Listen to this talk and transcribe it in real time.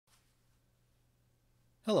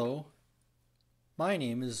Hello, my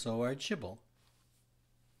name is Zohar Chibble,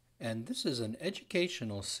 and this is an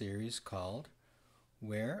educational series called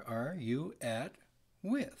Where Are You At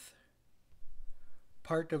With?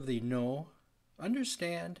 Part of the Know,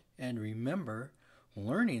 Understand, and Remember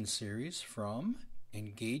learning series from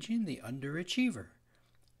Engaging the Underachiever.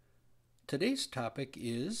 Today's topic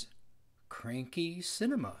is Crankie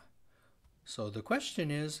Cinema. So the question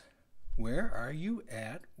is, where are you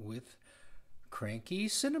at with Crankie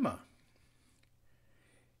Cinema?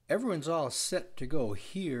 Everyone's all set to go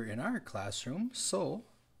here in our classroom, so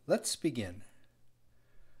let's begin.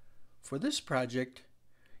 For this project,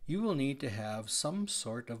 you will need to have some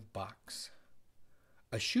sort of box.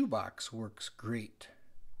 A shoebox works great.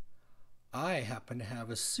 I happen to have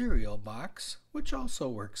a cereal box, which also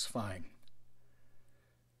works fine.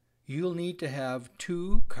 You'll need to have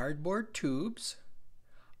 2 cardboard tubes.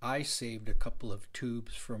 I saved a couple of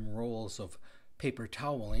tubes from rolls of paper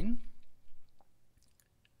toweling.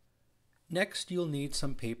 Next, you'll need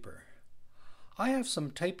some paper. I have some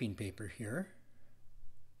typing paper here.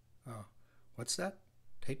 What's that?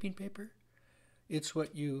 Typing paper? It's what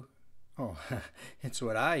it's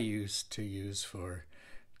what I used to use for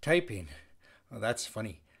typing. Oh, that's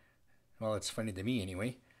funny. Well, it's funny to me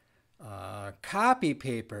anyway. Copy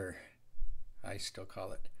paper. I still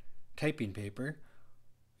call it typing paper.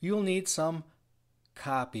 You'll need some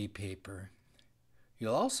copy paper.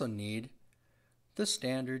 You'll also need the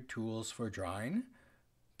standard tools for drawing: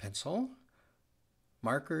 pencil,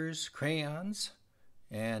 markers, crayons,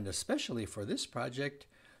 and especially for this project,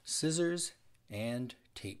 scissors and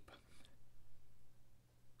tape.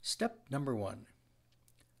 Step number 1.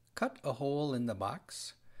 Cut a hole in the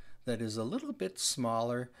box that is a little bit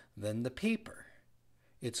smaller than the paper.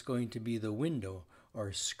 It's going to be the window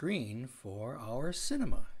or screen for our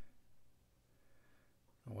cinema.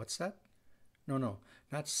 What's that? No,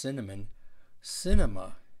 not cinnamon.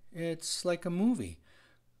 Cinema. It's like a movie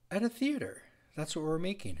at a theater. That's what we're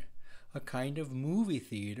making. A kind of movie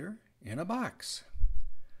theater in a box.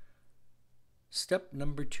 Step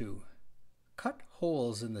number 2. Cut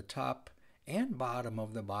holes in the top and bottom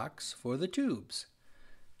of the box for the tubes.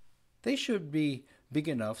 They should be big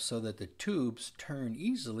enough so that the tubes turn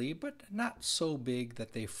easily, but not so big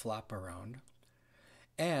that they flop around.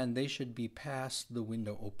 And they should be past the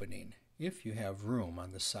window opening if you have room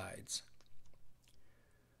on the sides.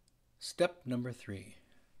 Step number 3.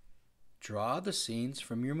 Draw the scenes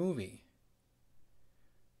from your movie.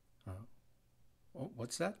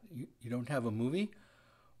 What's that? You don't have a movie?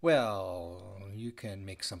 Well, you can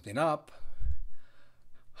make something up.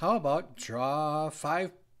 How about draw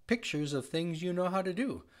 5 pictures of things you know how to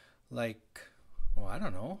do? Like, I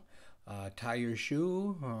don't know, tie your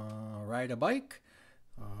shoe, ride a bike,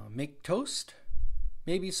 make toast,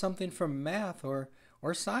 maybe something from math or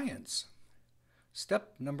science.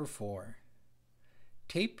 Step number 4.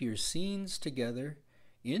 Tape your scenes together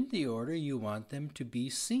in the order you want them to be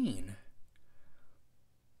seen.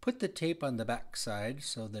 Put the tape on the back side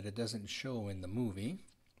so that it doesn't show in the movie.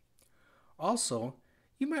 Also,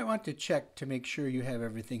 you might want to check to make sure you have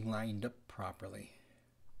everything lined up properly.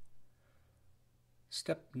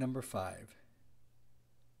 Step number 5.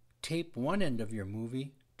 Tape one end of your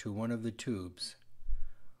movie to one of the tubes.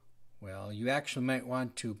 Well, you actually might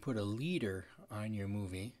want to put a leader on your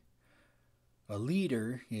movie. A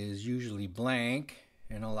leader is usually blank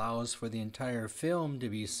and allows for the entire film to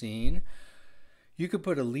be seen. You could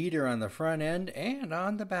put a leader on the front end and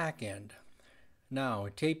on the back end. Now,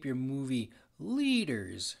 tape your movie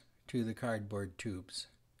leaders to the cardboard tubes.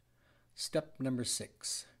 Step number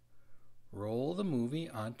 6. Roll the movie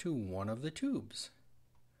onto one of the tubes.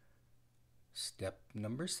 Step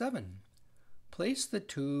number 7. Place the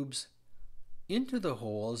tubes into the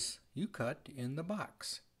holes you cut in the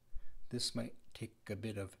box. This might take a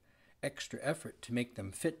bit of extra effort to make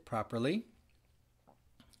them fit properly.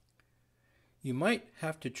 You might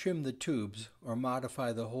have to trim the tubes or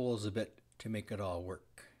modify the holes a bit to make it all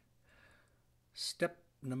work. Step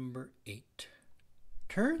number 8.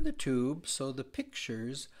 Turn the tube so the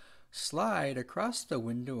pictures slide across the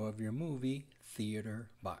window of your movie theater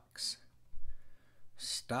box.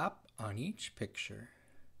 Stop on each picture.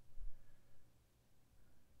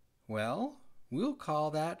 Well, we'll call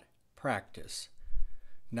that practice.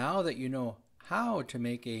 Now that you know how to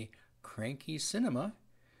make a Crankie Cinema,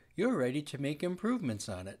 you're ready to make improvements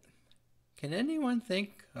on it. Can anyone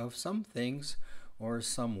think of some things or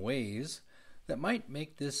some ways that might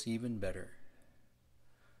make this even better?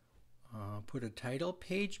 Put a title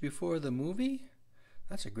page before the movie?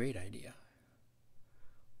 That's a great idea.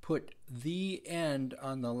 Put the end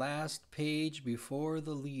on the last page before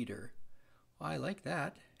the leader. I like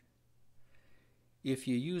that. If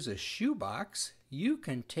you use a shoebox, you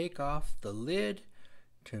can take off the lid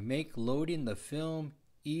to make loading the film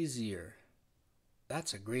easier.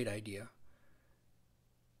 That's a great idea.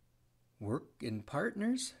 Work in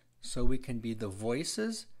partners so we can be the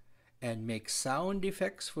voices and make sound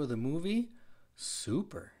effects for the movie.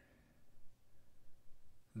 Super.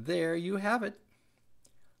 There you have it.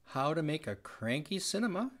 How to make a Cranky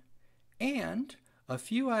Cinema and a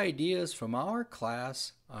few ideas from our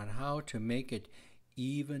class on how to make it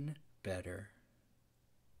even better.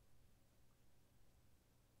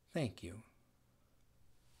 Thank you.